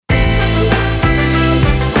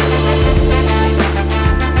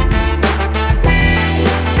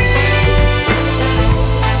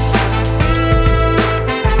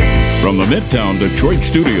Midtown Detroit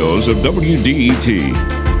studios of WDET.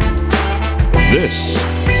 This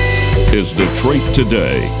is Detroit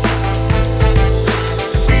Today.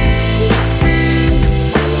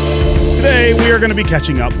 Today, we are going to be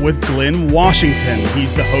catching up with Glynn Washington.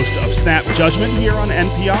 He's the host of Snap Judgement here on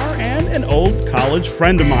NPR and an old college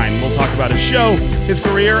friend of mine. We'll talk about his show, his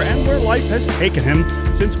career, and where life has taken him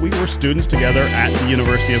since we were students together at the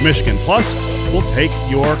University of Michigan. Plus, we'll take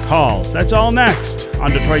your calls. That's all next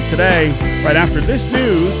on Detroit Today, right after this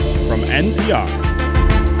news from NPR.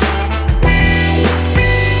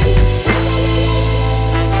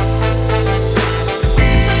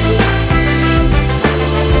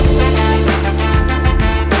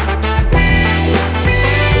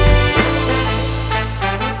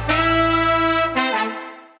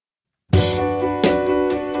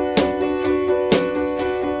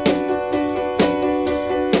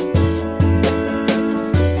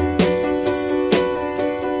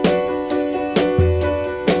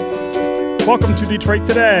 Welcome to Detroit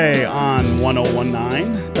Today on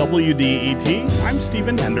 101.9 WDET. I'm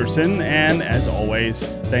Stephen Henderson, and as always,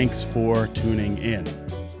 thanks for tuning in.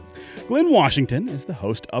 Glynn Washington is the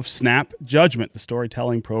host of Snap Judgement, the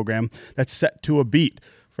storytelling program that's set to a beat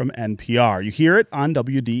from NPR. You hear it on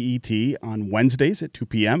WDET on Wednesdays at 2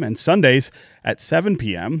 p.m. and Sundays at 7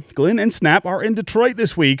 p.m. Glynn and Snap are in Detroit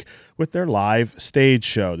this week with their live stage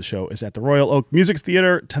show. The show is at the Royal Oak Music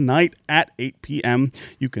Theater tonight at 8 p.m.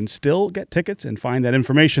 You can still get tickets and find that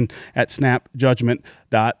information at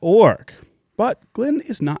snapjudgement.org. But Glynn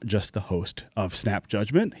is not just the host of Snap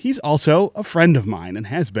Judgement. He's also a friend of mine and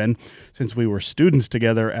has been since we were students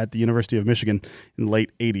together at the University of Michigan in the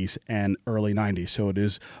late 80s and early 90s. So it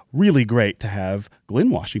is really great to have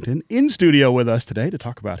Glynn Washington in studio with us today to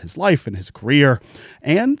talk about his life and his career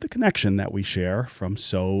and the connection that we share from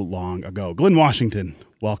so long ago. Glynn Washington,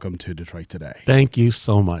 welcome to Detroit Today. Thank you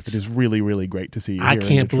so much. It is really, really great to see you I here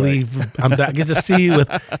can't believe I get to see you with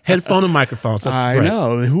headphone and microphones. That's great. I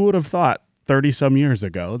know. Who would have thought 30-some years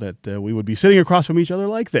ago that we would be sitting across from each other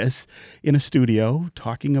like this in a studio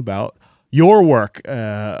talking about your work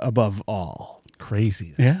above all.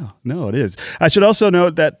 Crazy. Yeah, no, it is. I should also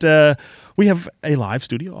note that we have a live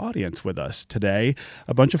studio audience with us today,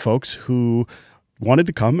 a bunch of folks who wanted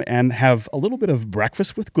to come and have a little bit of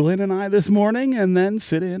breakfast with Glynn and I this morning and then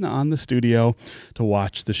sit in on the studio to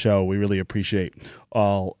watch the show. We really appreciate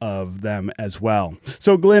all of them as well.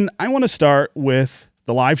 So, Glynn, I want to start with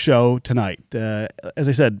the live show tonight. As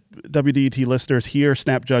I said, WDET listeners here,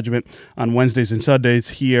 Snap Judgement on Wednesdays and Sundays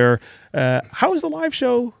here. How is the live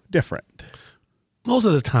show different? Most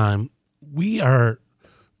of the time, we're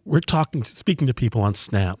speaking to people on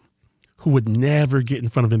Snap who would never get in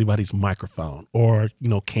front of anybody's microphone or,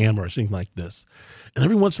 camera or anything like this. And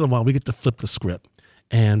every once in a while, we get to flip the script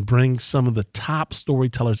and bring some of the top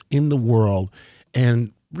storytellers in the world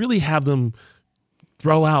and really have them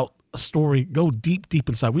throw out a story, go deep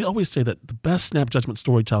inside. We always say that the best Snap Judgement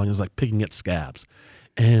storytelling is like picking at scabs.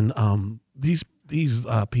 And these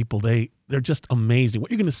people, they're just amazing.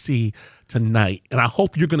 What you're going to see tonight, and I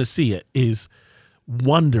hope you're going to see it, is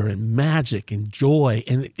wonder and magic and joy.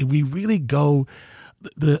 And we really go,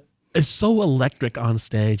 it's so electric on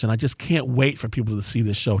stage, and I just can't wait for people to see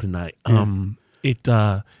this show tonight. We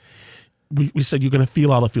said you're going to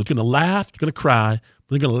feel all the feels. You're going to laugh, you're going to cry,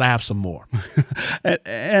 but you're going to laugh some more.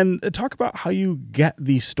 and talk about how you get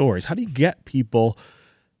these stories. How do you get people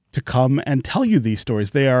to come and tell you these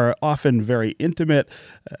stories? They are often very intimate.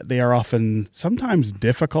 They are often sometimes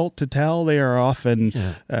difficult to tell. They are often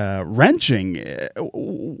wrenching.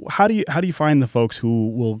 How do you find the folks who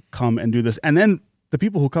will come and do this, and then the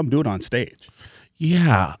people who come do it on stage?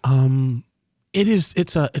 Yeah,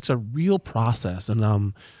 it's a real process,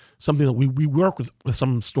 and something that we work with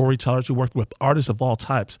some storytellers. We work with artists of all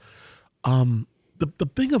types. The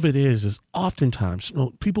thing of it is oftentimes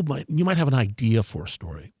you might have an idea for a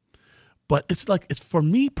story, but it's for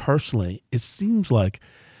me personally, it seems like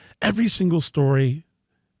every single story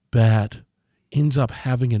that ends up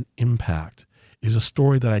having an impact is a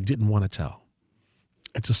story that I didn't want to tell.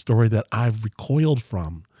 It's a story that I've recoiled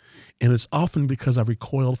from, and it's often because I've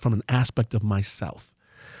recoiled from an aspect of myself.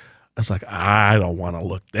 It's like, I don't want to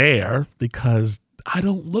look there because I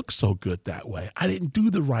don't look so good that way. I didn't do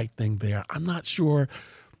the right thing there. I'm not sure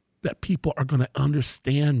that people are going to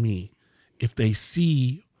understand me if they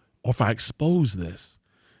see or if I expose this.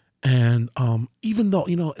 And even though,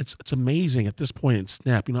 it's amazing at this point in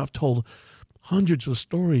Snap, I've told hundreds of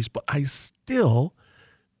stories, but I still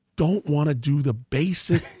don't want to do the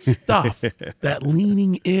basic stuff, that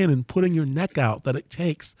leaning in and putting your neck out that it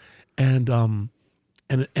takes. And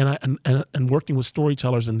working with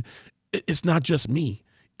storytellers, and it's not just me.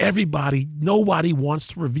 nobody wants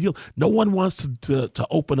to reveal. No one wants to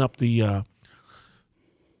open up their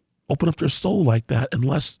soul like that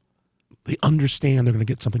unless they understand they're going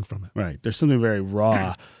to get something from it. Right. There's something very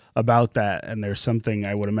raw about that, and there's something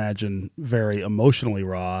I would imagine very emotionally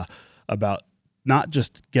raw about not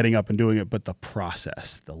just getting up and doing it, but the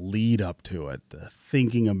process, the lead up to it, the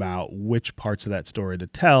thinking about which parts of that story to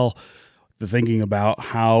tell, the thinking about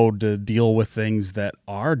how to deal with things that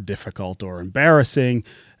are difficult or embarrassing.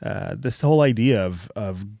 This whole idea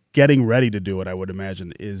of getting ready to do it, I would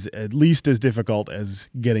imagine, is at least as difficult as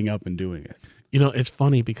getting up and doing it. You know, it's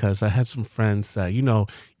funny because I had some friends say,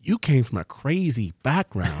 you came from a crazy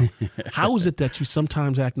background. How is it that you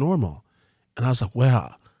sometimes act normal? And I was like,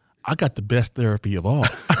 well, I got the best therapy of all.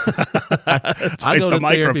 I go to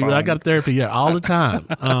therapy, but I got therapy all the time.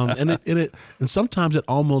 And sometimes it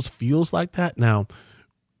almost feels like that. Now,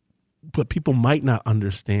 what people might not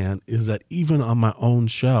understand is that even on my own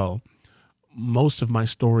show, most of my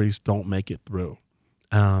stories don't make it through,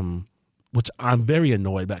 which I'm very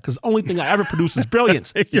annoyed about because the only thing I ever produce is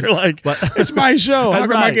brilliance. You're like, it's my show. How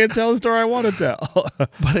come I can't tell the story I want to tell?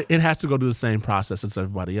 But it has to go through the same process as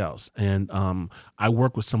everybody else. And I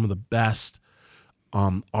work with some of the best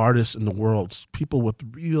artists in the world, people with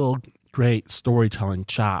real great storytelling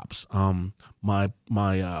chops. My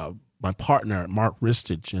partner, Mark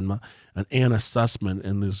Ristich, and Anna Sussman,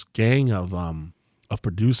 and this gang of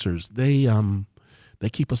producers, they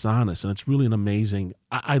keep us honest, and it's really an amazing.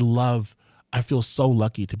 I feel so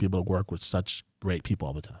lucky to be able to work with such great people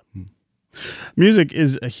all the time. Music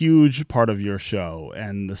is a huge part of your show,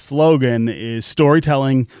 and the slogan is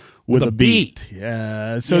storytelling with a beat.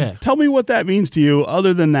 So tell me what that means to you,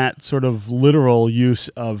 other than that sort of literal use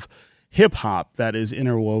of hip hop that is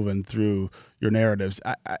interwoven through your narratives.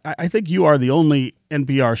 I think you are the only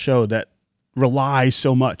NPR show that relies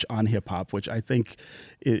so much on hip hop, which I think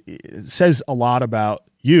it says a lot about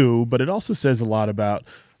you, but it also says a lot about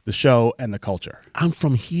the show and the culture. I'm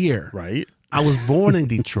from here. Right. I was born in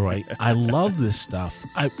Detroit. I love this stuff.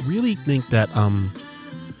 I really think that I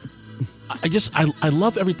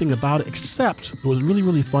love everything about it, except it was really,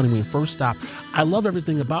 really funny when we first stopped. I love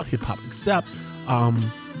everything about hip hop except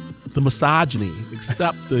the misogyny,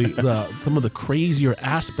 except the some of the crazier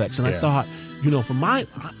aspects. And I thought, for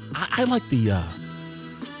I like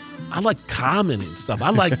I like Common and stuff.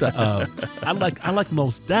 I like I like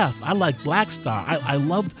Mos Def. I like Black Star. I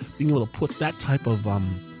loved being able to put that type of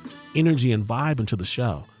energy and vibe into the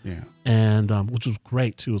show. Yeah. And which was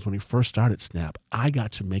great too, is when we first started Snap, I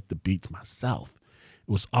got to make the beats myself.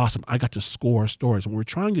 It was awesome. I got to score stories. What we're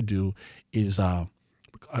trying to do is I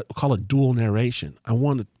call it dual narration. I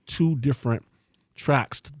wanted 2 different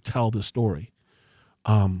tracks to tell the story.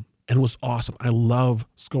 And it was awesome. I love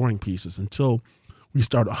scoring pieces until we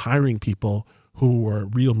started hiring people who were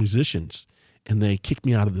real musicians, and they kicked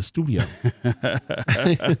me out of the studio.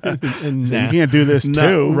 And so you can't do this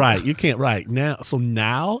too. Right, you can't. Right. Now,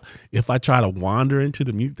 if I try to wander into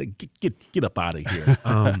the music, get up out of here,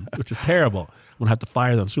 which is terrible. I'm going to have to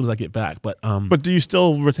fire them as soon as I get back. But do you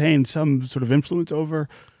still retain some sort of influence over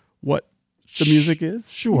what the music is?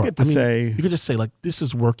 Sure. You could just say, like, this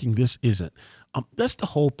is working, this isn't. That's the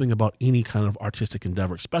whole thing about any kind of artistic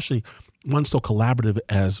endeavor, especially one so collaborative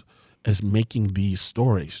as making these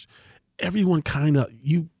stories. Everyone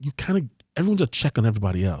everyone's a check on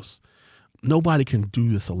everybody else. Nobody can do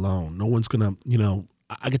this alone. No one's gonna,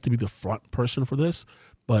 I get to be the front person for this,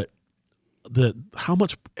 but how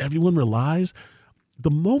much everyone relies.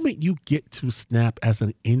 The moment you get to Snap as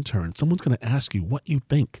an intern, someone's gonna ask you what you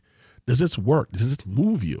think. Does this work? Does this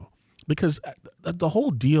move you? Because the whole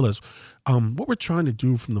deal is, what we're trying to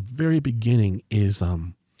do from the very beginning is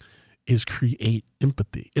create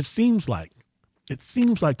empathy. It seems like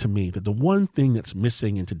to me that the one thing that's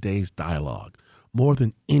missing in today's dialogue, more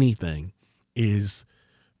than anything, is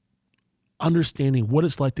understanding what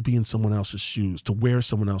it's like to be in someone else's shoes, to wear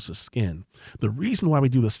someone else's skin. The reason why we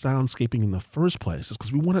do the soundscaping in the first place is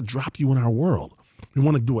because we want to drop you in our world. We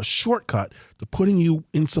want to do a shortcut to putting you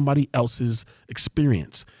in somebody else's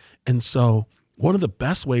experience. And so one of the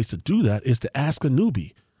best ways to do that is to ask a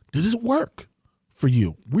newbie, does it work for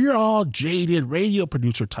you? We're all jaded radio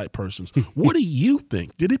producer type persons. What do you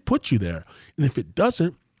think? Did it put you there? And if it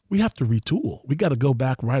doesn't, we have to retool. We got to go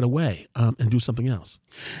back right away and do something else.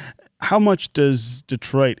 How much does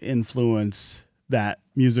Detroit influence that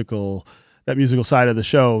musical side of the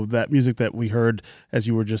show? That music that we heard as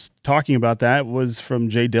you were just talking about, that was from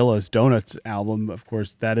Jay Dilla's Donuts album. Of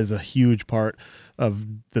course, that is a huge part of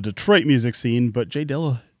the Detroit music scene, but Jay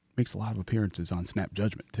Dilla makes a lot of appearances on Snap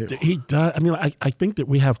Judgement too. He does. I mean, I think that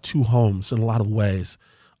we have 2 homes in a lot of ways.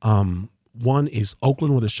 One is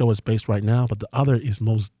Oakland, where the show is based right now, but the other is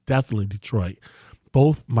most definitely Detroit.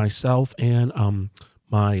 Both myself and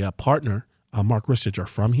my partner, Mark Ristich, are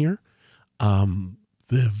from here. The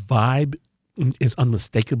vibe is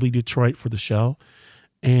unmistakably Detroit for the show.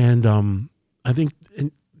 And I think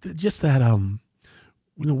just that, I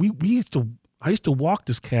used to walk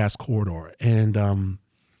this cast corridor, and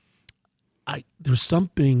there's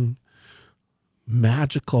something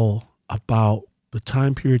magical about the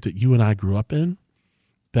time period that you and I grew up in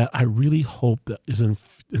that I really hope that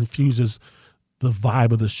infuses the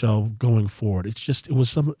vibe of the show going forward. There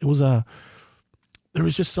was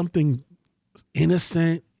just something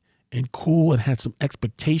innocent and cool and had some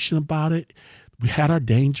expectation about it. We had our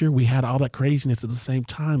danger. We had all that craziness at the same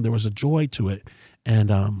time. There was a joy to it.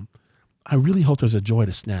 And I really hope there's a joy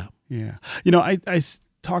to Snap. Yeah. I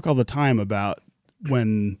talk all the time about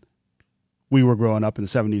when we were growing up in the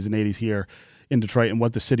 70s and 80s here in Detroit and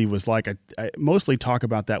what the city was like. I mostly talk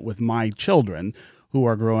about that with my children who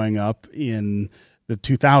are growing up in the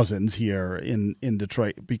 2000s here in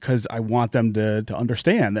Detroit, because I want them to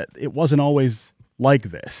understand that it wasn't always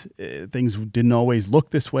like this. Things didn't always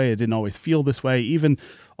look this way. It didn't always feel this way. Even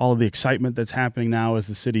all of the excitement that's happening now as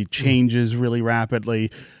the city changes really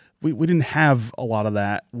rapidly. We didn't have a lot of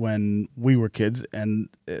that when we were kids, and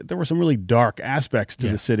there were some really dark aspects to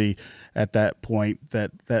the city at that point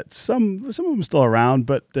that some of them still around,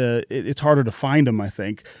 but it's harder to find them, I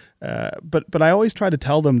think. But I always try to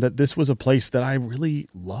tell them that this was a place that I really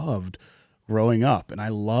loved growing up, and I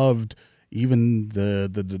loved even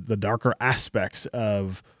the darker aspects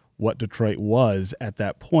of what Detroit was at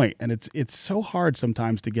that point. And it's so hard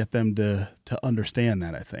sometimes to get them to understand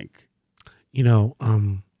that, I think.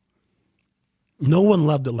 No one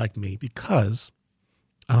loved it like me because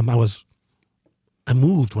I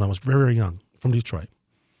moved when I was very, very young from Detroit.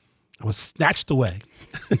 I was snatched away.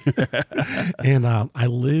 And I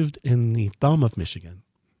lived in the thumb of Michigan.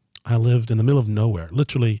 I lived in the middle of nowhere.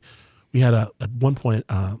 Literally, we had at one point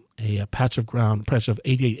a patch of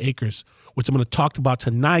 88 acres, which I'm going to talk about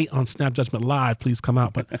tonight on Snap Judgment Live. Please come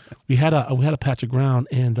out. But we had a patch of ground,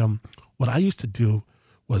 and what I used to do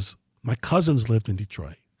was my cousins lived in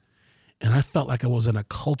Detroit. And I felt like I was in a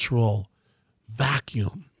cultural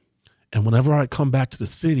vacuum. And whenever I'd come back to the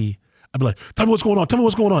city, I'd be like, tell me what's going on.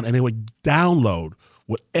 And they would download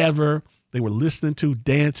whatever they were listening to,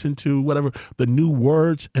 dancing to, whatever, the new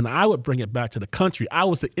words. And I would bring it back to the country. I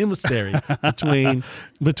was the emissary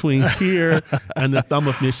between here and the thumb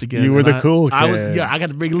of Michigan. You were the cool kid. I got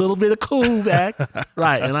to bring a little bit of cool back.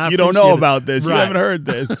 Right. And you don't know about this. Right. You haven't heard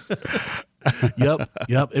this. Yep.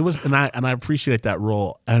 It was, and I appreciate that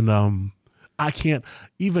role. And I can't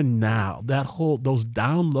even now.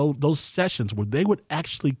 Those sessions where they would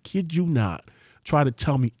actually, kid you not, try to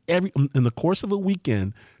tell me in the course of a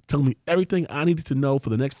weekend, tell me everything I needed to know for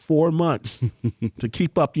the next 4 months to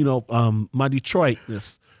keep up, my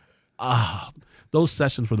Detroitness. Those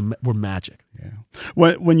sessions were magic. Yeah.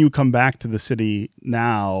 When you come back to the city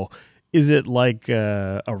now, is it like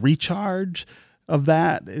a recharge of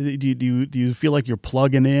that? Do you feel like you're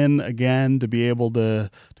plugging in again to be able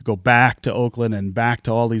to go back to Oakland and back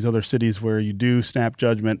to all these other cities where you do Snap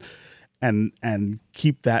Judgment and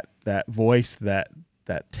keep that voice, that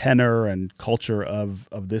tenor and culture of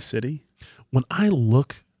this city? When I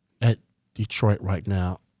look at Detroit right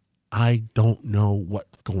now, I don't know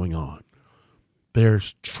what's going on.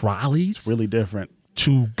 There's trolleys. It's really different.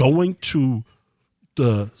 To going to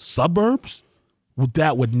the suburbs,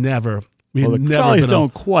 that would never... Well, the trolleys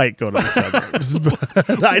don't quite go to the suburbs,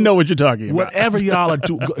 but I know what you're talking about. Whatever y'all are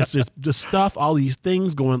doing, it's just the stuff, all these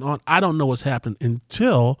things going on. I don't know what's happening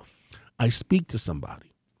until I speak to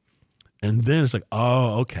somebody. And then it's like,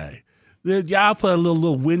 oh, okay. Then y'all put a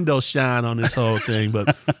little window shine on this whole thing.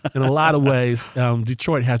 But in a lot of ways,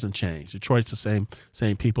 Detroit hasn't changed. Detroit's the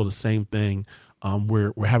same people, the same thing.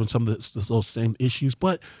 We're having some of those same issues.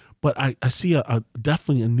 But I see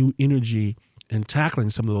definitely a new energy in tackling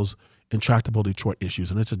some of those intractable Detroit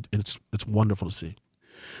issues, and it's wonderful to see.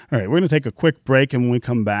 All right, we're going to take a quick break, and when we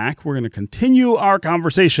come back, we're going to continue our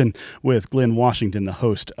conversation with Glynn Washington, the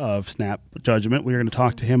host of Snap Judgment. We're going to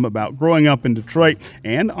talk to him about growing up in Detroit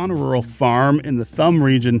and on a rural farm in the Thumb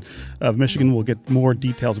region of Michigan. We'll get more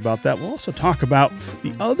details about that. We'll also talk about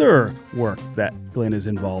the other work that Glynn is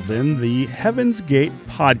involved in, the Heaven's Gate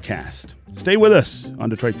podcast. Stay with us on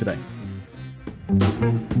Detroit Today.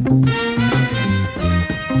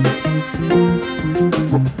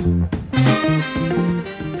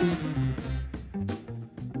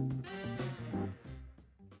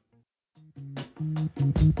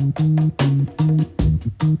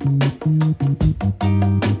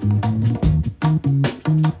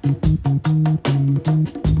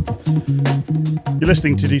 You're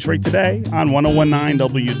listening to Detroit Today on 1019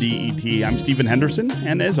 WDET. I'm Stephen Henderson,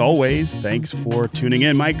 and as always, thanks for tuning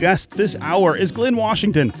in. My guest this hour is Glynn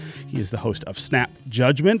Washington. He is the host of Snap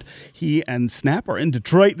Judgement. He and Snap are in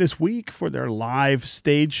Detroit this week for their live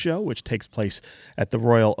stage show, which takes place at the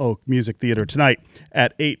Royal Oak Music Theater tonight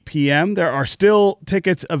at 8 p.m. There are still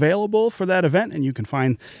tickets available for that event, and you can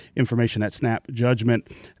find information at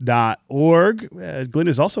snapjudgement.org. Glynn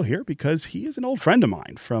is also here because he is an old friend of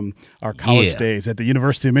mine from our college days at the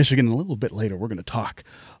University of Michigan. A little bit later, we're going to talk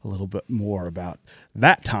a little bit more about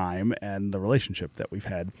that time and the relationship that we've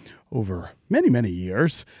had over many, many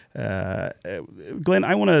years. Glynn,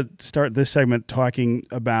 I want to start this segment talking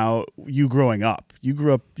about you growing up. You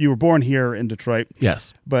were born here in Detroit.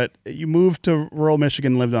 Yes. But you moved to rural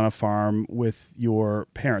Michigan, lived on a farm with your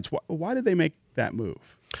parents. Why did they make that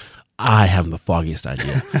move? I haven't the foggiest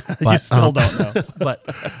idea. But, you still don't know. But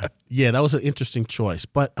yeah, that was an interesting choice.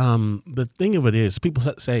 But the thing of it is, people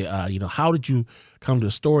say, how did you come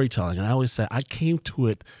to storytelling? And I always say, I came to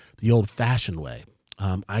it the old-fashioned way.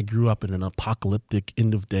 I grew up in an apocalyptic,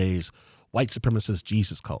 end-of-days, white supremacist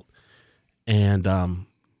Jesus cult. And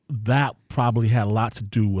that probably had a lot to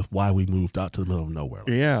do with why we moved out to the middle of nowhere.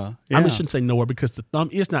 Yeah. I shouldn't say nowhere because the thumb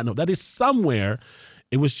is not nowhere. That is somewhere.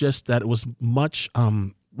 It was just that it was much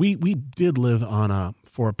we did live on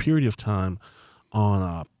for a period of time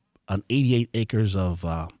on 88 acres of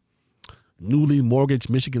newly mortgaged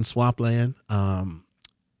Michigan swampland.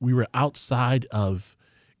 We were outside of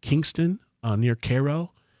Kingston near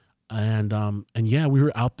Cairo, and yeah, we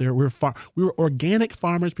were out there. We were organic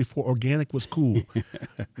farmers before organic was cool,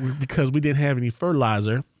 because we didn't have any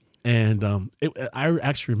fertilizer. And I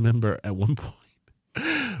actually remember at one point,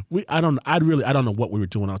 I don't know what we were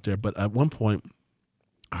doing out there, but at one point,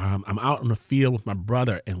 I'm out in the field with my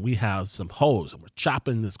brother, and we have some hoes, and we're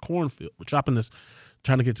chopping this cornfield. Trying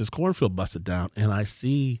to get this cornfield busted down, and I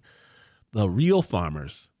see the real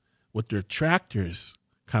farmers with their tractors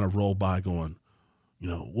kind of roll by, going,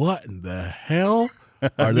 what in the hell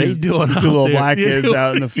are they doing? Two little there? black kids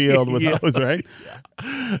out in the field with hoes, right?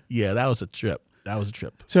 Yeah, that was a trip.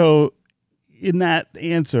 So, in that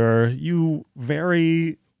answer, you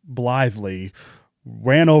very blithely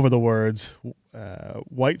ran over the words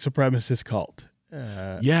white supremacist cult.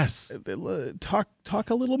 Yes. Talk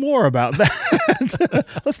a little more about that.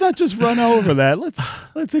 Let's not just run over that.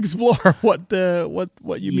 Let's explore what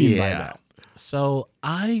you mean by that. So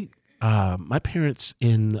my parents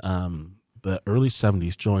in the early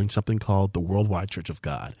 70s joined something called the Worldwide Church of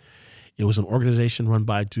God. It was an organization run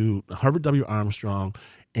by Herbert W. Armstrong,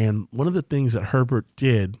 and one of the things that Herbert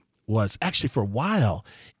did was, actually for a while,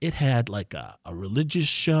 it had like a religious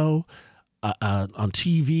show on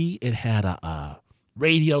TV. It had a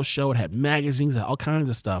radio show. It had magazines, it had all kinds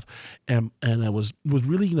of stuff, and it was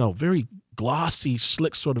really very glossy,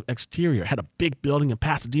 slick sort of exterior. It had a big building in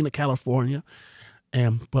Pasadena, California,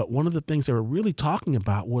 but one of the things they were really talking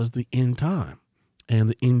about was the end time and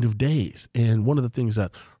the end of days. And one of the things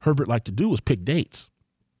that Herbert liked to do was pick dates.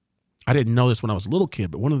 I didn't know this when I was a little kid,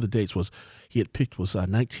 but one of the dates he had picked was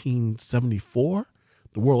 1974.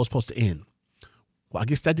 The world was supposed to end. Well, I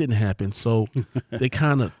guess that didn't happen, so they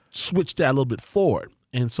kind of switched that a little bit forward.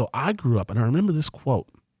 And so I grew up, and I remember this quote.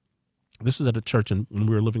 This was at a church when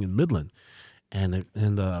we were living in Midland, and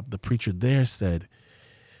the preacher there said,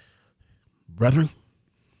 "Brethren,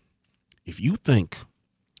 if you think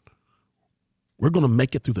we're going to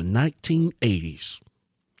make it through the 1980s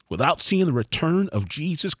without seeing the return of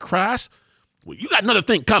Jesus Christ, well, you got another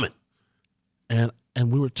thing coming." And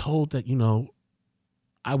we were told that,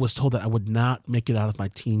 I was told that I would not make it out of my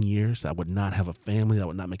teen years, that I would not have a family, that I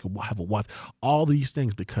would not have a wife, all these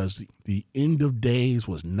things, because the end of days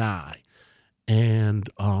was nigh. And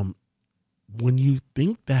when you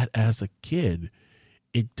think that as a kid,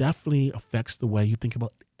 it definitely affects the way you think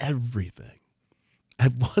about everything.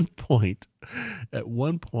 At one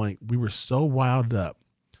point, we were so riled up,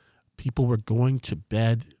 people were going to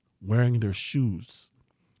bed wearing their shoes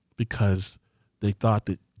because they thought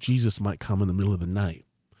that Jesus might come in the middle of the night.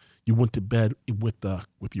 You went to bed with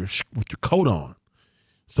your coat on.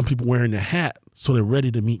 Some people wearing their hat, so they're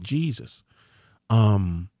ready to meet Jesus.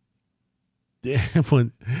 That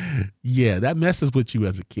messes with you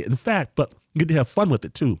as a kid. In fact, but you get to have fun with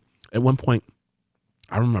it too. At one point,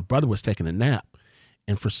 I remember my brother was taking a nap,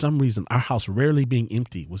 and for some reason, our house rarely being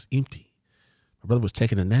empty was empty. My brother was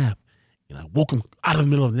taking a nap, and I woke him out of the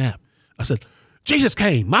middle of the nap. I said, "Jesus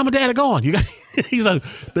came. Mom and Dad are gone." He's like,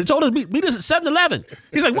 "They told us meet us at 7-Eleven.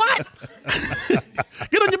 He's like, "What?"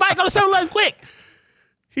 "Get on your bike, go to 7-Eleven quick."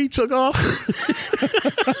 he took off.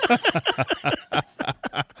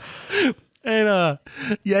 And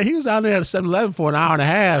yeah, he was out there at 7-Eleven for an hour and a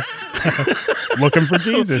half. Looking for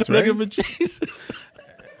Jesus, right? Looking for Jesus.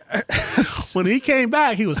 When he came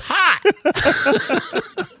back, he was hot.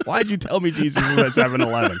 Why'd you tell me Jesus was at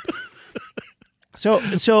 7-Eleven?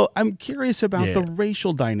 So I'm curious about the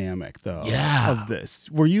racial dynamic, though, of this.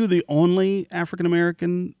 Were you the only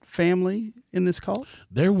African-American family in this cult?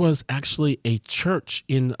 There was actually a church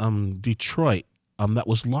in Detroit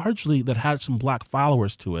that had some black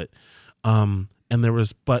followers to it. And it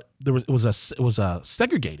was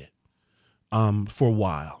segregated for a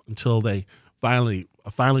while until they finally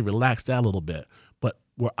relaxed that a little bit. But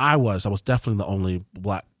where I was definitely the only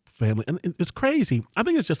black family. And it's crazy. I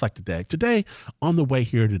think it's just like today. Today, on the way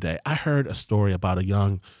here today, I heard a story about a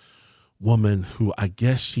young woman who I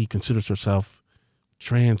guess she considers herself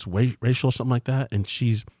transracial or something like that. And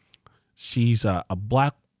she's a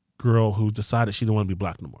black girl who decided she didn't want to be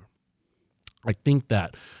black no more. I think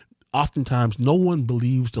that oftentimes no one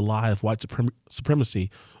believes the lie of white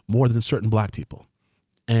supremacy more than certain black people.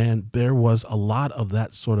 And there was a lot of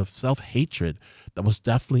that sort of self-hatred that was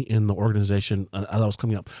definitely in the organization as I was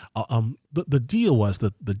coming up. The deal was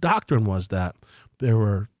that the doctrine was that there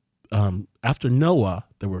were, after Noah,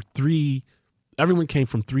 there were everyone came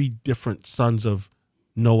from 3 different sons of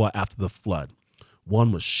Noah after the flood.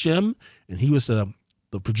 One was Shem, and he was the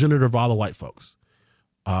progenitor of all the white folks.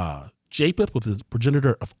 Japheth was the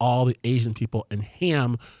progenitor of all the Asian people, and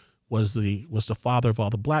Ham was the father of all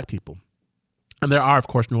the black people. And there are, of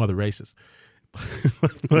course, no other races.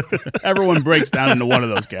 Everyone breaks down into one of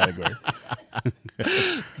those categories.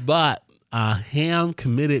 But Ham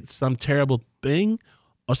committed some terrible thing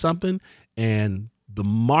or something, and the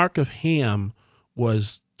mark of Ham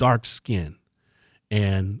was dark skin.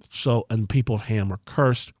 And people of Ham were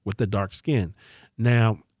cursed with the dark skin.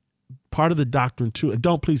 Now, part of the doctrine too, and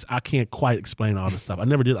I can't quite explain all this stuff. I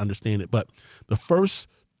never did understand it, but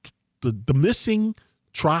the missing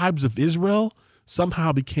tribes of Israel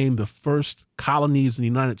somehow became the first colonies in the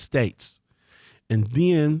United States. And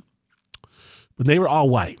then when they were all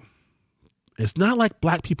white, it's not like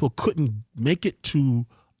black people couldn't make it to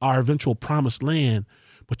our eventual promised land,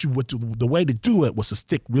 but the way to do it was to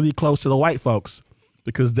stick really close to the white folks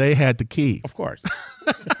because they had the key. Of course.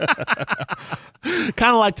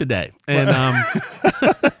 Kind of like today. And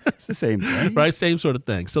it's the same thing. Right? Same sort of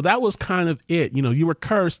thing. So that was kind of it. You were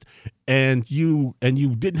cursed and you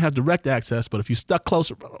didn't have direct access, but if you stuck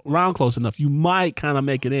around close enough, you might kind of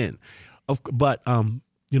make it in. But and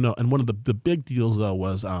one of the big deals though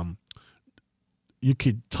was you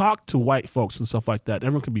could talk to white folks and stuff like that.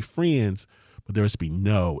 Everyone could be friends, but there was to be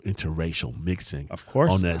no interracial mixing, of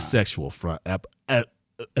course, on that sexual front,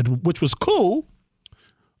 which was cool,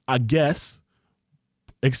 I guess,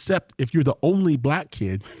 except if you're the only black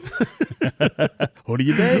kid. Who do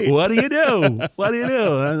you date? What do you do? What do you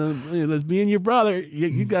do? Me and your brother,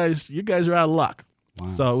 you guys are out of luck. Wow.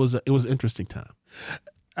 So it was an interesting time.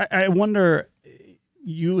 I wonder,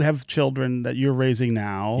 you have children that you're raising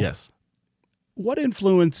now. Yes. What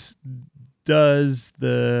influence does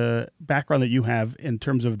the background that you have in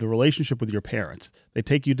terms of the relationship with your parents? They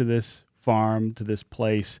take you to this farm, to this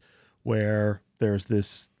place where there's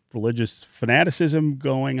this religious fanaticism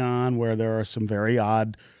going on, where there are some very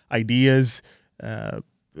odd ideas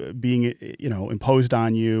being imposed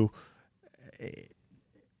on you.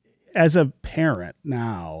 As a parent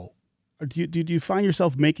now, do you find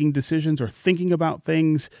yourself making decisions or thinking about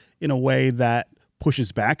things in a way that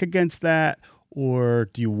pushes back against that? Or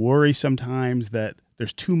do you worry sometimes that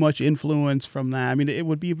there's too much influence from that? I mean, it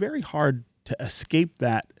would be very hard to escape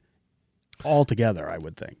that altogether, I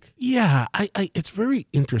would think. Yeah, it's very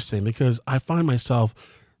interesting because I find myself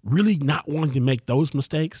really not wanting to make those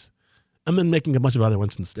mistakes and then making a bunch of other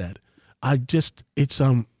ones instead. At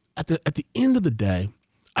the end of the day,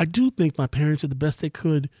 I do think my parents did the best they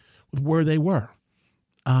could with where they were.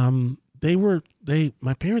 My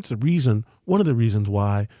parents, one of the reasons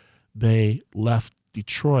why they left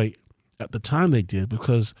Detroit at the time they did,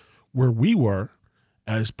 because where we were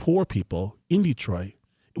as poor people in Detroit,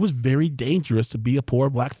 it was very dangerous to be a poor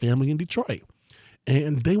black family in Detroit.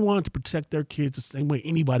 And they wanted to protect their kids the same way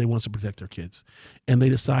anybody wants to protect their kids. And they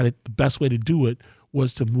decided the best way to do it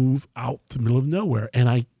was to move out to the middle of nowhere. And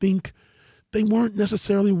I think they weren't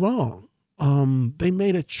necessarily wrong. They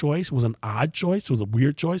made a choice. It was an odd choice. It was a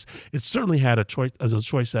weird choice. It certainly had a choice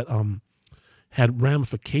that had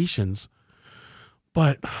ramifications,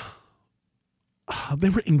 but they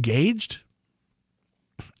were engaged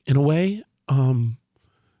in a way.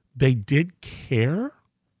 They did care.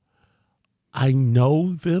 I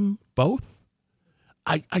know them both.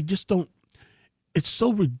 I just don't. It's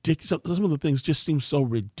so ridiculous. Some of the things just seem so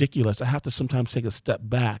ridiculous. I have to sometimes take a step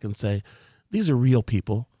back and say, these are real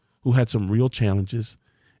people who had some real challenges,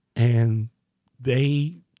 and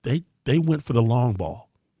they went for the long ball.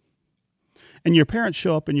 And your parents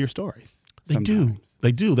show up in your stories. They do.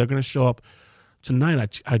 They do. They're going to show up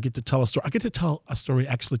tonight. I get to tell a story. I get to tell a story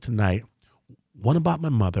actually tonight, one about my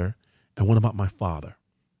mother and one about my father.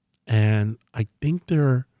 And I think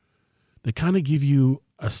they kind of give you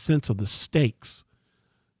a sense of the stakes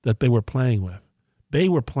that they were playing with. They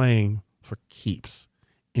were playing for keeps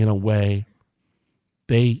in a way.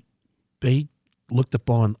 They looked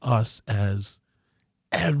upon us as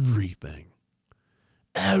everything.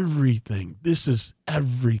 Everything. This is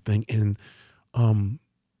everything. And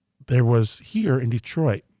there was here in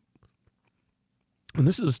Detroit, and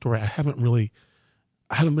this is a story I haven't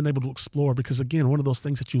been able to explore because, again, one of those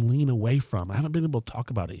things that you lean away from. I haven't been able to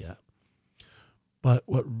talk about it yet. But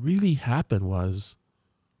what really happened was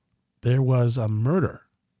there was a murder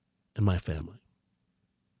in my family.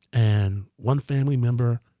 And one family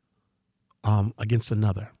member against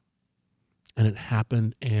another. And it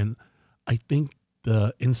happened, and I think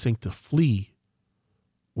the instinct to flee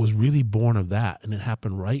was really born of that. And it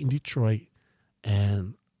happened right in Detroit.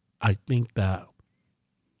 And I think that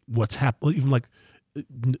what's happened, even like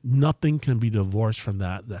nothing can be divorced from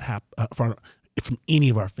that happened from any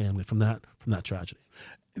of our family, from that tragedy.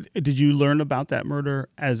 Did you learn about that murder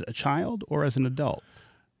as a child or as an adult?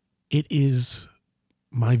 It is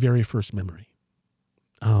my very first memory.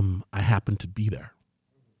 I happened to be there.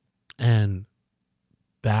 And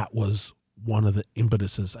that was one of the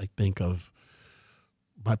impetuses, I think, of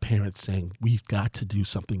my parents saying, we've got to do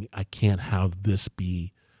something. I can't have this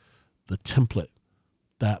be the template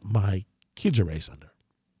that my kids are raised under.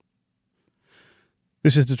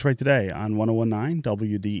 This is Detroit Today on 101.9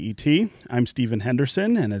 WDET. I'm Stephen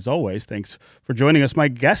Henderson, and as always, thanks for joining us. My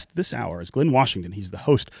guest this hour is Glynn Washington. He's the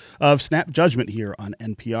host of Snap Judgement here on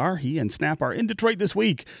NPR. He and Snap are in Detroit this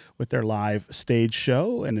week with their live stage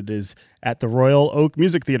show, and it is at the Royal Oak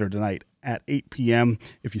Music Theater tonight at 8 p.m.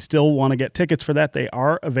 If you still want to get tickets for that, they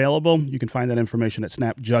are available. You can find that information at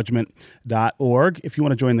snapjudgement.org. If you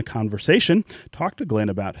want to join the conversation, talk to Glynn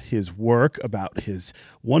about his work, about his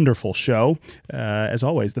wonderful show. As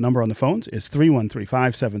always, the number on the phones is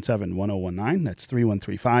 313-577-1019. That's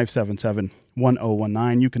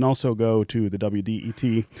 313-577-1019. You can also go to the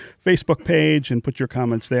WDET Facebook page and put your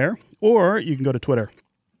comments there, or you can go to Twitter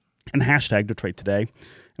and hashtag Detroit Today,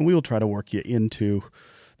 and we will try to work you into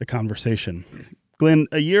the conversation. Glynn,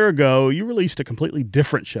 a year ago, you released a completely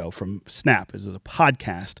different show from Snap. It was a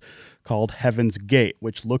podcast called Heaven's Gate,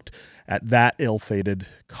 which looked at that ill-fated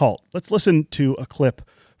cult. Let's listen to a clip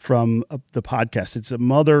from the podcast. It's a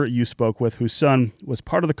mother you spoke with whose son was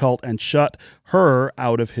part of the cult and shut her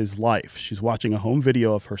out of his life. She's watching a home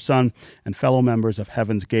video of her son and fellow members of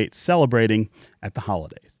Heaven's Gate celebrating at the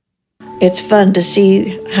holidays. It's fun to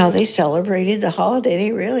see how they celebrated the holiday.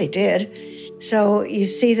 They really did. So you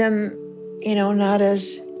see them, not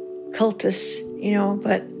as cultists,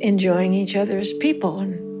 but enjoying each other as people.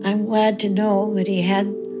 And I'm glad to know that he had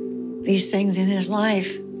these things in his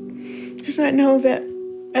life. Because I know that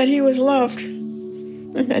he was loved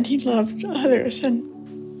and that he loved others.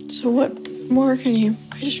 And so what more can you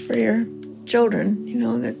wish for your children,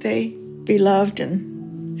 that they be loved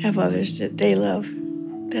and have others that they love.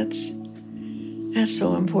 That's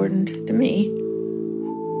so important to me.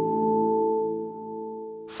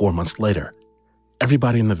 4 months later,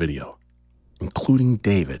 everybody in the video, including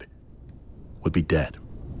David, would be dead.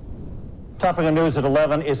 Topping the news at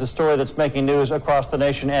 11 is a story that's making news across the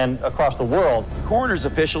nation and across the world. Coroner's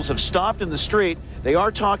officials have stopped in the street. They are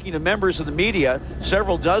talking to members of the media,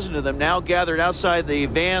 several dozen of them now gathered outside the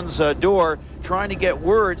van's door, trying to get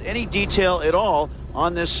word, any detail at all,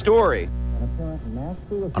 on this story.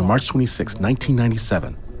 On March 26,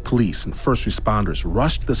 1997, police and first responders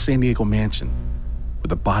rushed to the San Diego mansion where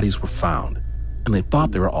the bodies were found, and they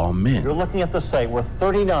thought they were all men. You're looking at the site where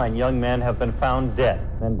 39 young men have been found dead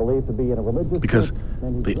and believed to be in a religious... Because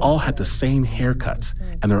they all had the same haircuts,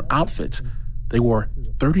 and their outfits, they wore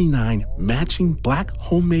 39 matching black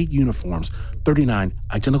homemade uniforms, 39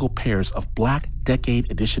 identical pairs of black Decade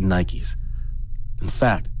Edition Nikes. In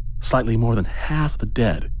fact, slightly more than half the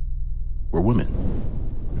dead were women.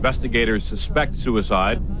 Investigators suspect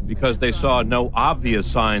suicide because they saw no obvious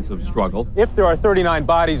signs of struggle. If there are 39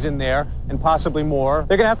 bodies in there, and possibly more,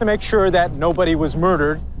 they're going to have to make sure that nobody was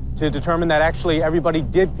murdered to determine that actually everybody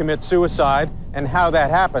did commit suicide and how that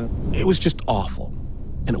happened. It was just awful,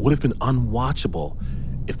 and it would have been unwatchable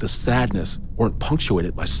if the sadness weren't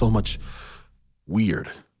punctuated by so much weird.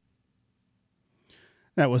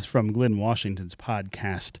 That was from Glynn Washington's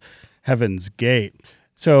podcast, Heaven's Gate.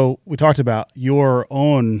 So we talked about your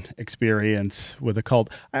own experience with a cult.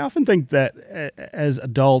 I often think that as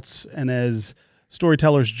adults and as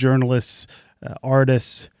storytellers, journalists,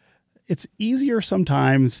 artists, it's easier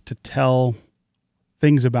sometimes to tell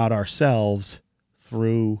things about ourselves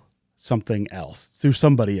through something else, through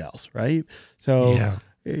somebody else, right? So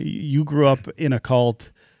you grew up in a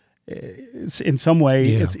cult. In some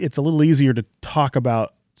way, it's a little easier to talk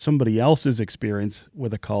about somebody else's experience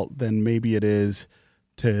with a cult than maybe it is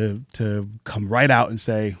to come right out and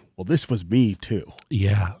say, well, this was me too.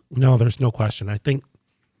 Yeah, no, there's no question. I think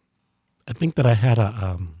that I had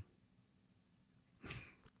an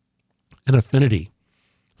affinity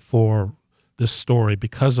for this story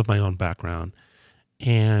because of my own background.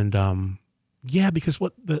 And because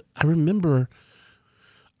I remember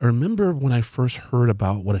when I first heard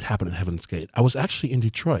about what had happened at Heaven's Gate. I was actually in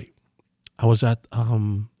Detroit. I was at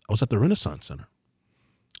the Renaissance Center,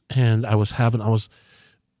 and I was having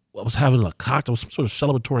a cocktail, some sort of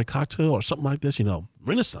celebratory cocktail or something like this.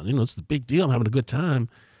 Renaissance. It's the big deal. I'm having a good time,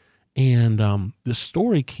 and this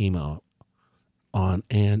story came out on,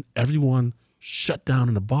 and everyone shut down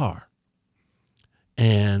in the bar,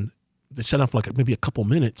 and they shut down for like maybe a couple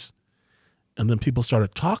minutes, and then people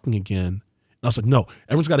started talking again. And I was like, no,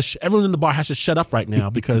 everyone in the bar has to shut up right now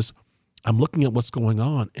because I'm looking at what's going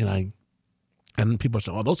on, and people are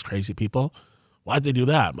saying, oh, those crazy people, why'd they do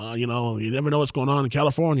that? Well, you never know what's going on in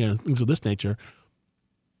California and things of this nature.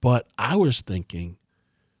 But I was thinking,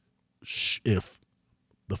 if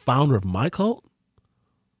the founder of my cult,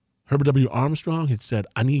 Herbert W. Armstrong, had said,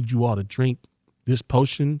 I need you all to drink this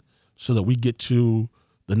potion so that we get to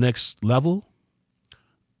the next level,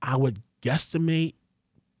 I would guesstimate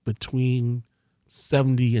between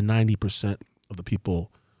 70 and 90% of the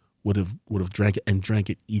people would have drank it and drank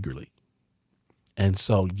it eagerly. And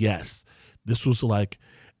so, yes, this was like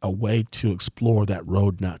a way to explore that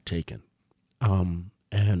road not taken.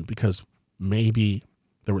 And because maybe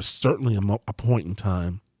there was certainly a point in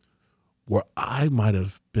time where I might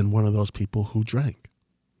have been one of those people who drank.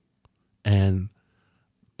 And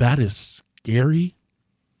that is scary.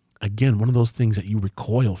 Again, one of those things that you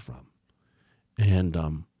recoil from.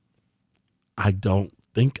 And I don't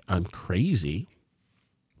think I'm crazy.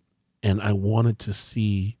 And I wanted to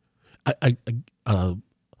see, I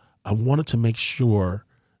wanted to make sure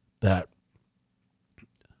that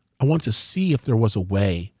I wanted to see if there was a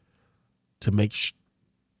way to make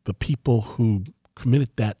the people who committed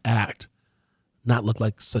that act not look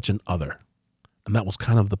like such an other. And that was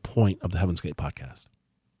kind of the point of the Heaven's Gate podcast.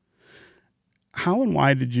 How and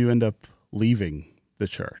why did you end up leaving the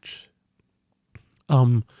church?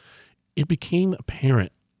 It became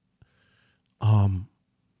apparent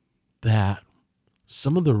that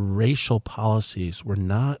some of the racial policies were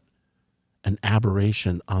not an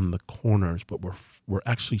aberration on the corners, but were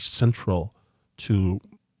actually central to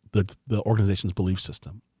the organization's belief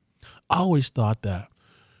system. I always thought that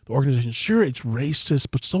the organization, sure, it's racist,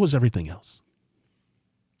 but so is everything else.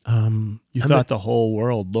 You thought the whole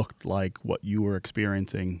world looked like what you were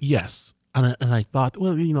experiencing. Yes. And I thought,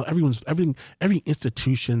 well, every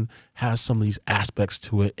institution has some of these aspects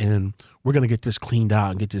to it, and we're going to get this cleaned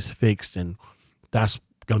out and get this fixed, and that's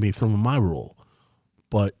going to be some of my role.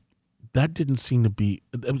 But that didn't seem to be,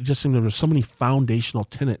 it just seemed there were so many foundational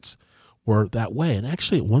tenets were that way. And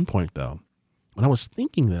actually at one point, though, when I was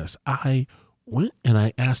thinking this, I went and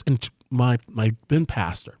I asked, and my then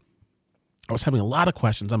pastor, I was having a lot of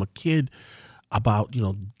questions. I'm a kid about,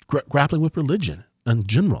 grappling with religion in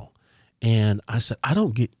general. And I said, I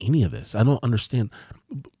don't get any of this. I don't understand.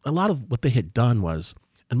 A lot of what they had done was,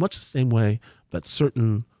 in much the same way that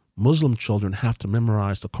certain Muslim children have to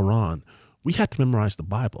memorize the Quran, we had to memorize the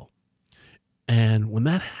Bible. And when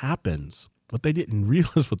that happens, what they didn't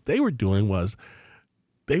realize what they were doing was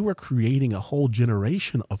they were creating a whole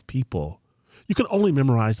generation of people. You can only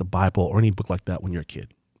memorize the Bible or any book like that when you're a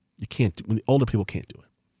kid. You can't, when the older people can't do it.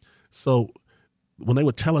 So when they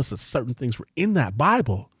would tell us that certain things were in that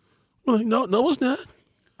Bible, we're like, no, it's not.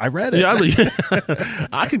 I read it. Yeah,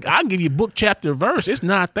 I can give you book, chapter, verse. It's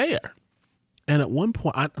not there. And at one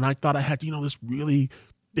point, I thought I had, this really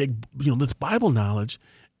big, this Bible knowledge.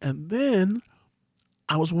 And then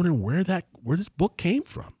I was wondering where this book came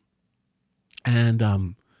from. And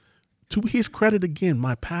to his credit again,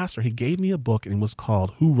 my pastor, he gave me a book, and it was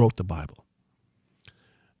called Who Wrote the Bible?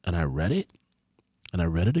 And I read it, and I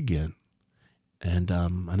read it again, and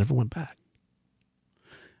I never went back.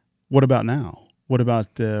 What about now? What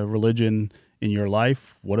about religion in your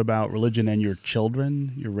life? What about religion and your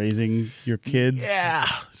children? You're raising your kids? Yeah.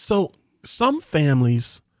 So some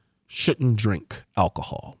families shouldn't drink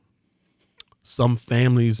alcohol. Some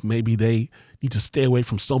families, maybe they need to stay away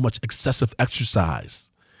from so much excessive exercise.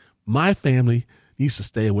 My family needs to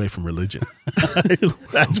stay away from religion.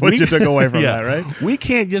 That's what you took away from that, right? We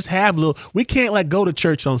can't just we can't like go to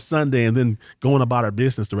church on Sunday and then go on about our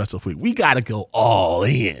business the rest of the week. We got to go all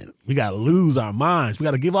in. We got to lose our minds. We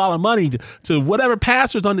got to give all our money to whatever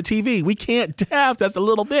pastor's on the TV. We can't have just a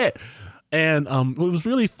little bit. And what was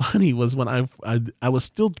really funny was when I was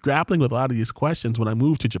still grappling with a lot of these questions when I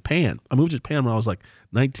moved to Japan. I moved to Japan when I was like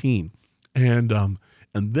 19. And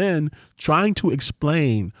then trying to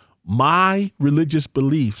explain my religious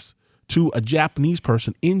beliefs to a Japanese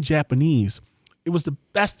person in Japanese, it was the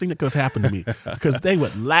best thing that could have happened to me because they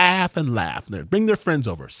would laugh and laugh and they'd bring their friends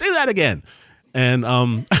over. Say that again. And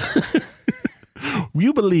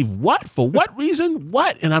you believe what? For what reason?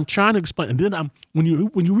 What? And I'm trying to explain. And then when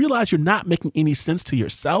you realize you're not making any sense to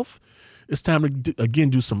yourself, it's time to again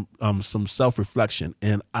do some self-reflection.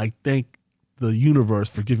 And I thank the universe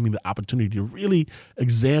for giving me the opportunity to really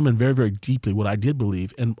examine very, very deeply what I did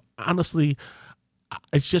believe. And honestly,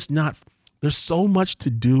 it's just not. There's so much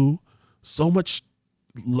to do, so much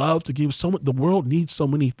love to give. So much. The world needs so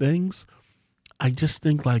many things. I just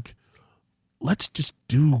think like, let's just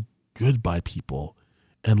do good by people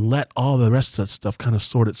and let all the rest of that stuff kind of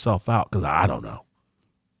sort itself out because I don't know.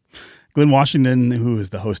 Glynn Washington, who is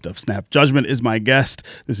the host of Snap Judgment, is my guest.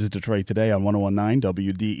 This is Detroit Today on 101.9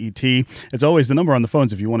 WDET. As always, the number on the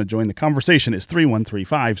phones if you want to join the conversation is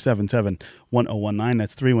 313-577-1019.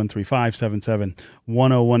 That's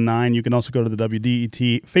 313-577-1019. You can also go to the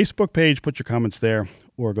WDET Facebook page, put your comments there,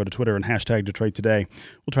 or go to Twitter and hashtag Detroit Today.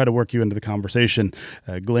 We'll try to work you into the conversation.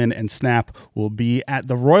 Glynn and Snap will be at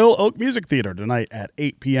the Royal Oak Music Theater tonight at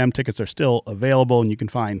 8 p.m. Tickets are still available, and you can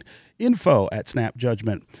find info at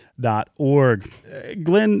snapjudgment.org.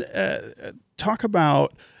 Glynn, talk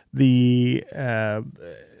about the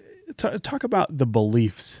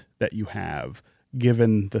beliefs that you have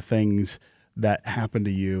given the things that happened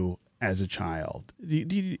to you as a child.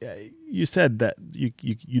 You said that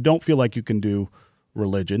you don't feel like you can do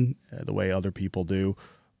religion the way other people do,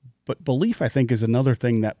 but belief, I think, is another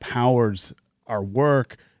thing that powers our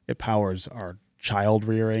work. It powers our child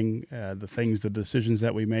rearing, the decisions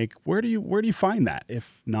that we make. Where do you find that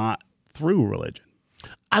if not through religion?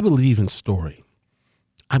 I believe in story.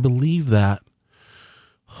 I believe that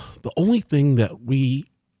the only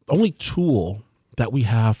tool that we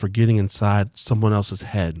have for getting inside someone else's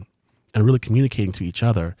head and really communicating to each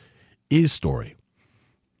other is story.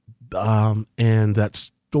 And that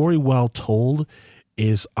story well told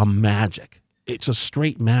is a magic. It's a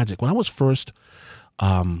straight magic. When I was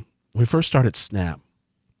when we first started Snap,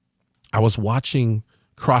 I was watching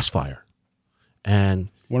Crossfire, and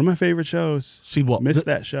one of my favorite shows. Missed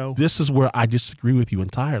that show. This is where I disagree with you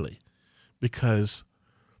entirely, because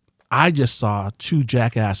I just saw two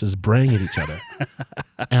jackasses braying at each other,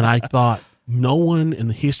 and I thought no one in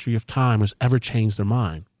the history of time has ever changed their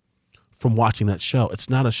mind from watching that show. It's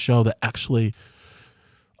not a show that actually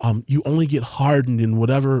you only get hardened in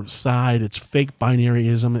whatever side. It's fake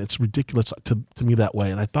binaryism. It's ridiculous to me that way.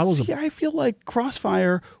 And I thought it was I feel like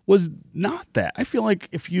Crossfire was not that. I feel like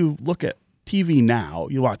if you look at TV now,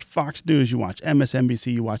 you watch Fox News, you watch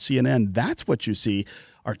MSNBC, you watch CNN, that's what you see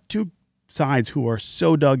are two sides who are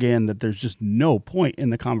so dug in that there's just no point in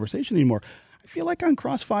the conversation anymore. I feel like on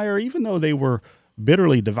Crossfire, even though they were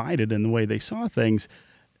bitterly divided in the way they saw things,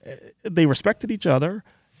 they respected each other.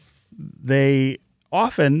 They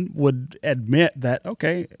often would admit that,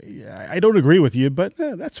 okay, I don't agree with you, but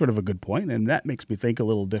that's sort of a good point, and that makes me think a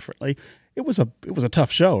little differently. It was a tough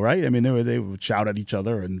show, right? I mean, they would shout at each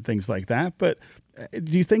other and things like that. But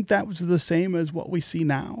do you think that was the same as what we see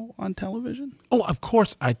now on television? Oh, of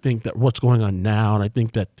course, I think that what's going on now, and I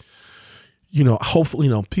think that,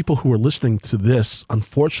 hopefully, people who are listening to this,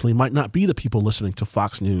 unfortunately, might not be the people listening to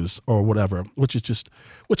Fox News or whatever, which is,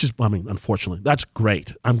 unfortunately, that's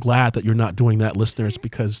great. I'm glad that you're not doing that, listeners,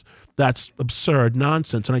 because that's absurd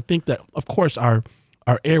nonsense. And I think that, of course, our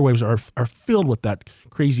airwaves are filled with that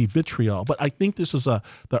crazy vitriol. But I think this is this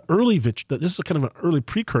is kind of an early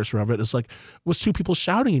precursor of it. It's like, was two people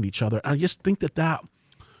shouting at each other. And I just think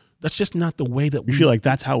that's just not the way that we feel like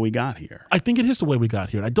that's how we got here. I think it is the way we got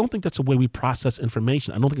here. And I don't think that's the way we process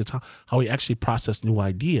information. I don't think it's how we actually process new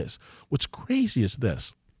ideas. What's crazy is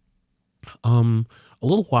this. A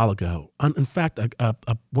little while ago, in fact,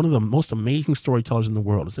 one of the most amazing storytellers in the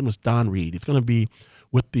world, his name was Don Reed. He's going to be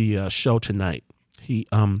with the show tonight. He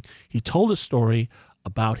told a story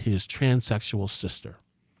about his transsexual sister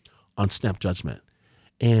on Snap Judgment.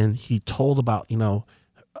 And he told about,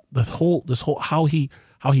 this whole how he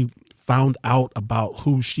found out about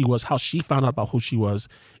who she was, how she found out about who she was,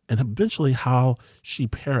 and eventually how she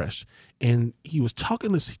perished. And he told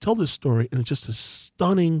this story, and it's just a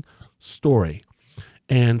stunning story.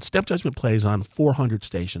 And Snap Judgment plays on 400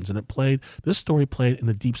 stations, and this story played in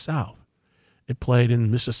the Deep South. It played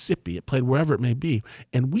in Mississippi. It played wherever it may be.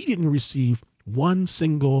 And we didn't receive one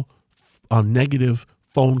single negative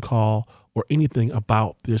phone call or anything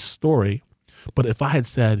about this story. But if I had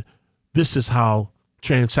said, this is how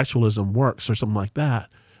transsexualism works or something like that,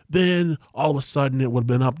 then all of a sudden it would have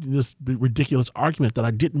been up this ridiculous argument that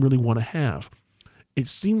I didn't really want to have. It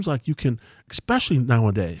seems like you can, especially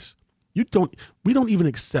nowadays, we don't even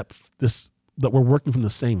accept this, that we're working from the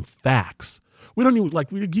same facts. We don't even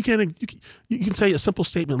you can say a simple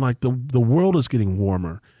statement like the world is getting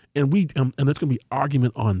warmer, and there's going to be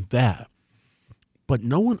argument on that, but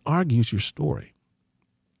no one argues your story,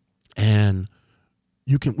 and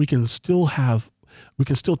we can still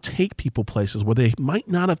take people places where they might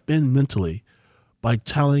not have been mentally by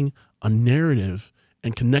telling a narrative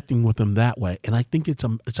and connecting with them that way. And I think it's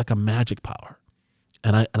like a magic power,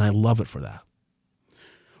 and I love it for that.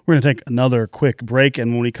 We're going to take another quick break,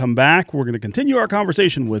 and when we come back, we're going to continue our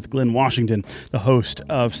conversation with Glynn Washington, the host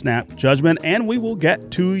of Snap Judgment, and we will get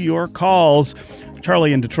to your calls.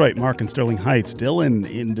 Charlie in Detroit, Mark in Sterling Heights, Dylan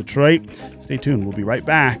in Detroit. Stay tuned. We'll be right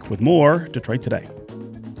back with more Detroit Today.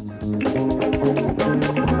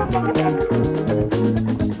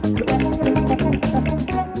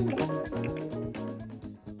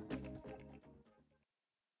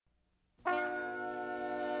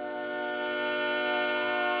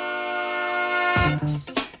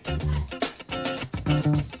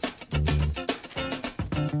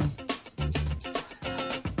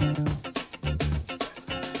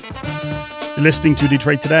 Listening to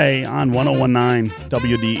Detroit Today on 101.9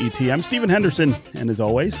 WDET. I'm Stephen Henderson, and as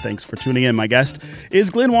always, thanks for tuning in. My guest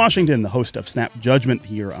is Glynn Washington, the host of Snap Judgment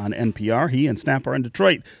here on NPR. He and Snap are in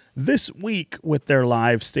Detroit this week with their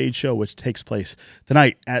live stage show, which takes place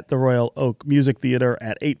tonight at the Royal Oak Music Theater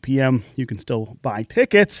at 8 p.m. You can still buy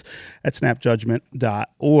tickets at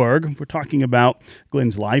snapjudgment.org. We're talking about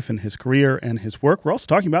Glynn's life and his career and his work. We're also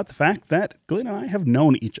talking about the fact that Glynn and I have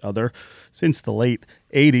known each other since the late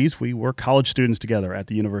 80s. We were college students together at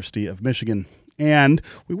the University of Michigan, and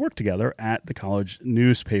we worked together at the college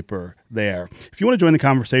newspaper there. If you want to join the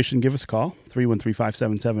conversation, give us a call.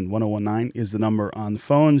 313-577-1019 is the number on the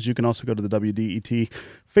phones. You can also go to the WDET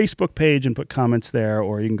Facebook page and put comments there,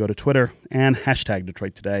 or you can go to Twitter and hashtag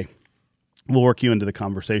Detroit Today. We'll work you into the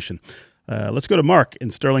conversation. Let's go to Mark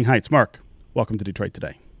in Sterling Heights. Mark, welcome to Detroit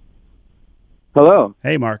Today. Hello.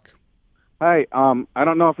 Hey, Mark. Hi. I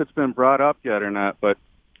don't know if it's been brought up yet or not, but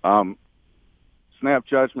Snap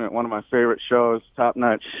Judgment, one of my favorite shows,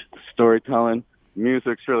 top-notch storytelling.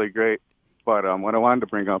 Music's really great. But what I wanted to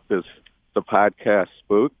bring up is the podcast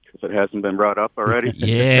Spooked, if it hasn't been brought up already.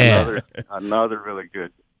 Yeah. Another really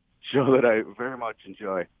good show that I very much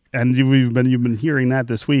enjoy. And you've been hearing that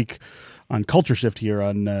this week on Culture Shift here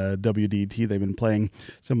on WDT. They've been playing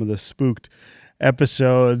some of the Spooked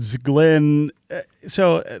episodes. Glynn,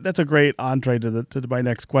 so that's a great entree to my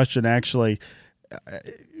next question, actually.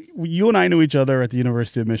 You and I knew each other at the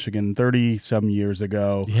University of Michigan 30-some years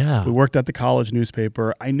ago. Yeah. We worked at the college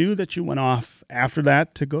newspaper. I knew that you went off after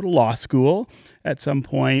that to go to law school at some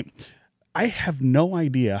point. I have no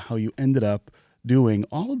idea how you ended up doing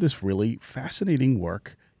all of this really fascinating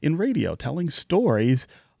work in radio, telling stories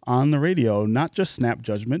on the radio, not just Snap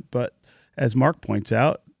Judgment, but as Mark points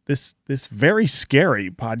out, this very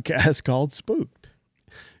scary podcast called Spooked.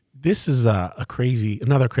 This is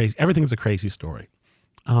another crazy, everything's a crazy story.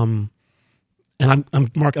 And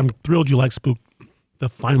I'm Mark, I'm thrilled you like Spooked. The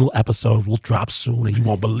final episode will drop soon and you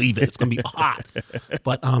won't believe it. It's going to be hot.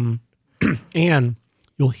 But, and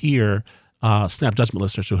you'll hear, Snap Judgment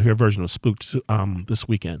listeners, you'll hear a version of Spooked, this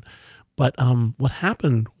weekend. But, what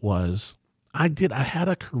happened was I had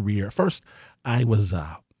a career. First, I went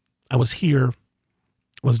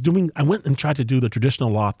and tried to do the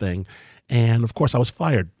traditional law thing. And of course I was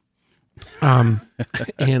fired. And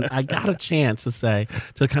I got a chance to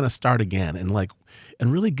kind of start again and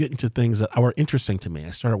really get into things that were interesting to me.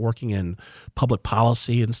 I started working in public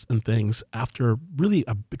policy and things after really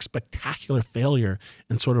a spectacular failure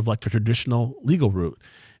in sort of like the traditional legal route.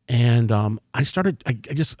 And I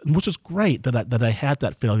just, which is great that I had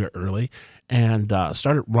that failure early, and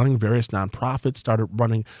started running various nonprofits, started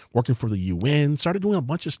working for the UN, started doing a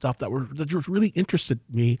bunch of stuff that really interested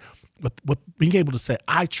me with being able to say,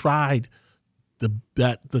 I tried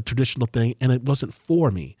the traditional thing and it wasn't for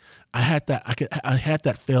me. I had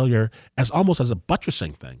that failure as almost as a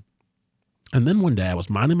buttressing thing. And then one day I was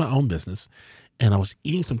minding my own business and I was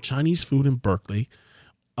eating some Chinese food in Berkeley.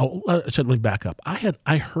 Oh, let me back up.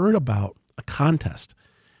 I heard about a contest,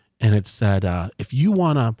 and it said if you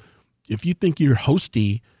think you're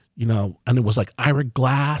hosty, and it was like Ira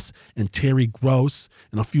Glass and Terry Gross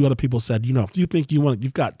and a few other people said, if you think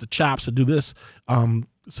you've got the chops to do this,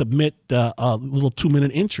 submit a little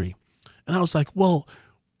 2-minute entry. And I was like, well,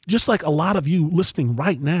 just like a lot of you listening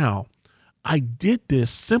right now, I did this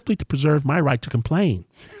simply to preserve my right to complain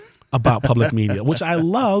about public media, which I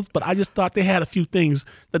love, but I just thought they had a few things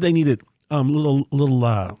that they needed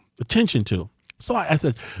little attention to. So I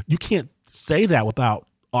said, you can't say that without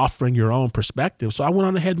offering your own perspective. So I went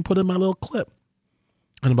on ahead and put in my little clip.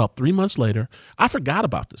 And about 3 months later, I forgot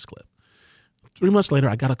about this clip. 3 months later,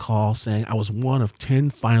 I got a call saying I was one of 10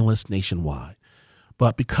 finalists nationwide.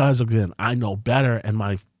 But because, again, I know better and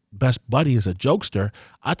my best buddy is a jokester,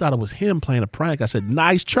 I thought it was him playing a prank. I said,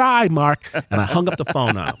 nice try, Mark. And I hung up the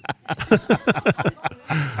phone on him.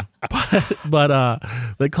 but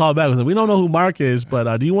they called back and said, we don't know who Mark is,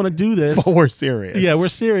 but do you want to do this? Well, we're serious. Yeah, we're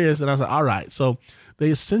serious. And I said, all right. So they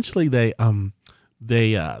essentially, they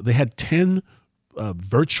had 10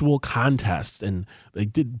 virtual contests, and they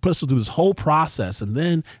put us through this whole process. And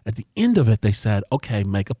then at the end of it, they said, okay,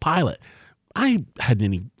 make a pilot. I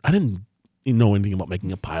didn't know anything about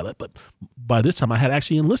making a pilot, but by this time I had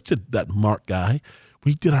actually enlisted that Mark guy.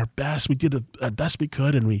 We did our best. We did the best we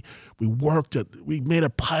could, and we worked. We made a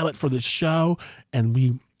pilot for this show, and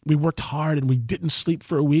we worked hard, and we didn't sleep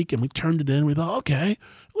for a week, and we turned it in. We thought, okay,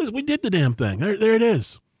 at least we did the damn thing. There it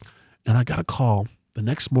is. And I got a call the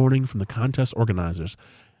next morning from the contest organizers,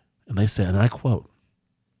 and they said, and I quote,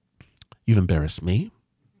 "You've embarrassed me.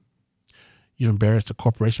 You've embarrassed the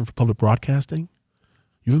Corporation for Public Broadcasting.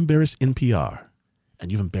 You've embarrassed NPR,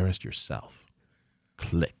 and you've embarrassed yourself."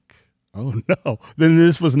 Click. Oh, no. Then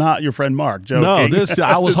this was not your friend Mark joking. No,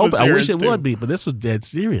 I was hoping. I wish it too. would be, but this was dead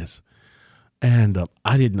serious. And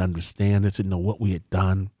I didn't understand this, didn't know what we had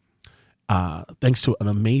done. Thanks to an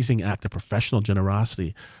amazing act of professional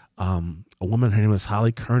generosity, a woman, her name was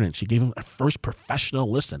Holly Kernan, she gave him a first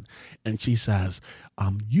professional listen. And she says,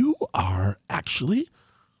 you are actually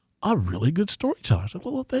a really good storyteller. I said,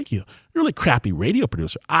 well, thank you. You're a really crappy radio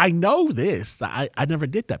producer. I know this. I never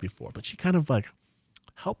did that before. But she kind of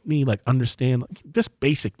helped me understand just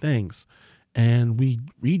basic things. And we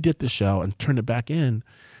redid the show and turned it back in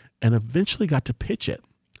and eventually got to pitch it.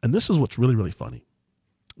 And this is what's really, really funny.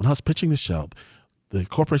 When I was pitching the show, the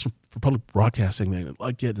Corporation for Public Broadcasting, they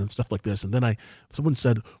liked it and stuff like this. And then someone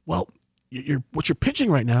said, well, what you're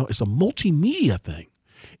pitching right now is a multimedia thing.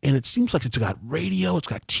 And it seems like it's got radio, it's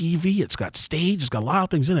got TV, it's got stage, it's got a lot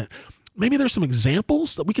of things in it. Maybe there's some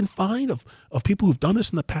examples that we can find of people who've done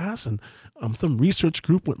this in the past. And some research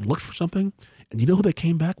group went and looked for something. And you know who they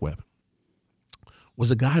came back with?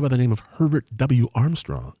 Was a guy by the name of Herbert W.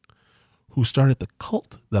 Armstrong, who started the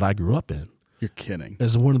cult that I grew up in. You're kidding.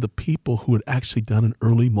 As one of the people who had actually done an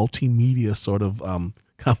early multimedia sort of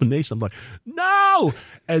combination. I'm like, no!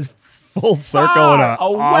 As full circle in an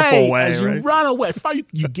awful way. As you run away,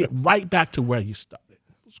 you get right back to where you started.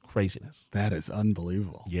 It's craziness. That is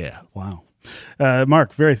unbelievable. Yeah. Wow.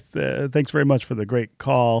 Mark, thanks very much for the great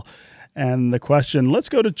call and the question. Let's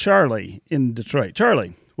go to Charlie in Detroit.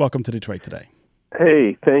 Charlie, welcome to Detroit Today.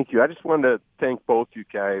 Hey, thank you. I just wanted to thank both you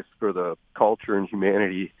guys for the culture and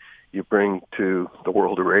humanity you bring to the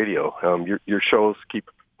world of radio. Your shows keep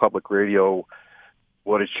public radio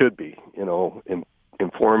what it should be,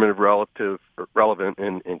 informative, relevant,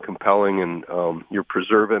 and compelling, and you're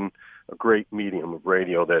preserving a great medium of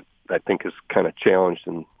radio that I think is kind of challenged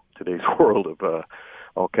in today's world of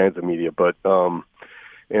all kinds of media. But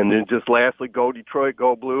and then just lastly, go Detroit,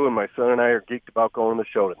 go Blue, and my son and I are geeked about going to the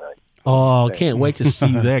show tonight. Oh, can't wait to see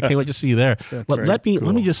you there. Can't wait to see you there. Let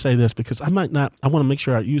me just say this, because I want to make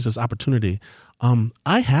sure I use this opportunity.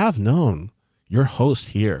 I have known your host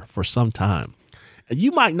here for some time. And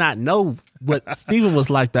you might not know what Stephen was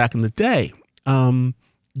like back in the day. I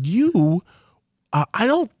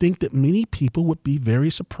don't think that many people would be very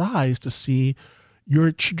surprised to see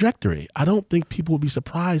your trajectory. I don't think people would be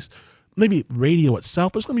surprised, maybe radio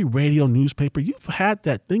itself, but it's going to be radio, newspaper. You've had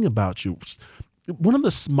that thing about you. One of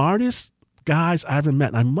the smartest guys I ever met,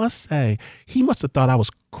 and I must say, he must have thought I was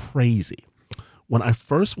crazy. When I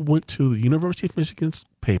first went to the University of Michigan's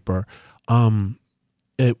paper,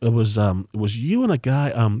 it was you and a guy,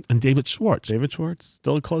 and David Schwartz. David Schwartz,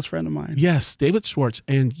 still a close friend of mine. Yes, David Schwartz,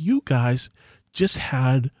 and you guys just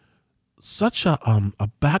had such a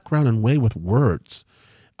background and way with words.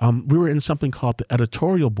 We were in something called the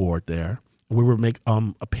editorial board there. We would make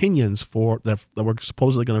opinions that were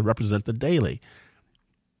supposedly going to represent the Daily.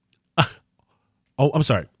 I'm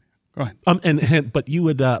sorry. Go ahead. But you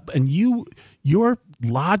would, your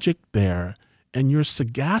logic there and your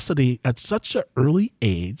sagacity at such an early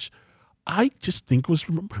age, I just think was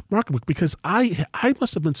remarkable, because I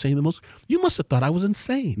must have been saying the most. You must have thought I was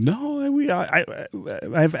insane. No,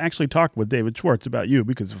 I've actually talked with David Schwartz about you,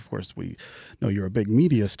 because of course we know you're a big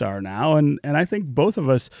media star now, and I think both of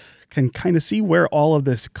us can kind of see where all of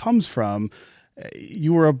this comes from.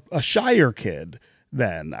 You were a shyer kid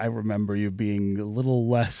then. I remember you being a little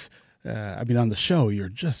less. On the show, you're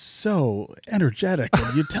just so energetic,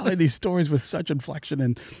 and you're telling these stories with such inflection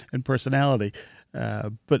and personality.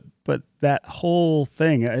 But that whole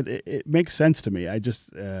thing, it makes sense to me. I just,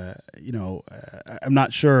 I'm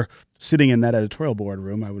not sure, sitting in that editorial board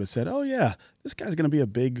room, I would have said, oh yeah, this guy's going to be a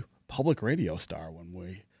big public radio star when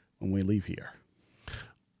we leave here.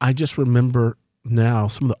 I just remember now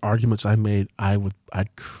some of the arguments I made,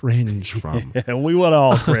 I'd cringe from. Yeah, we would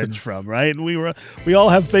all cringe from, right? We all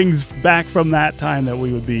have things back from that time that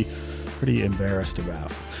we would be pretty embarrassed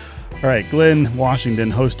about. All right, Glynn Washington,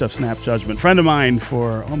 host of Snap Judgment, friend of mine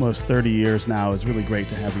for almost 30 years now. It's really great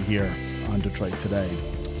to have you here on Detroit Today.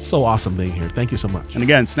 So awesome being here. Thank you so much. And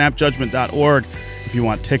again, snapjudgment.org if you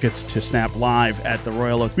want tickets to Snap Live at the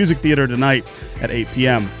Royal Oak Music Theater tonight at 8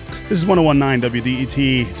 p.m. This is 101.9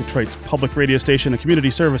 WDET, Detroit's public radio station, a community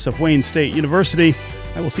service of Wayne State University.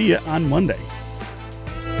 I will see you on Monday.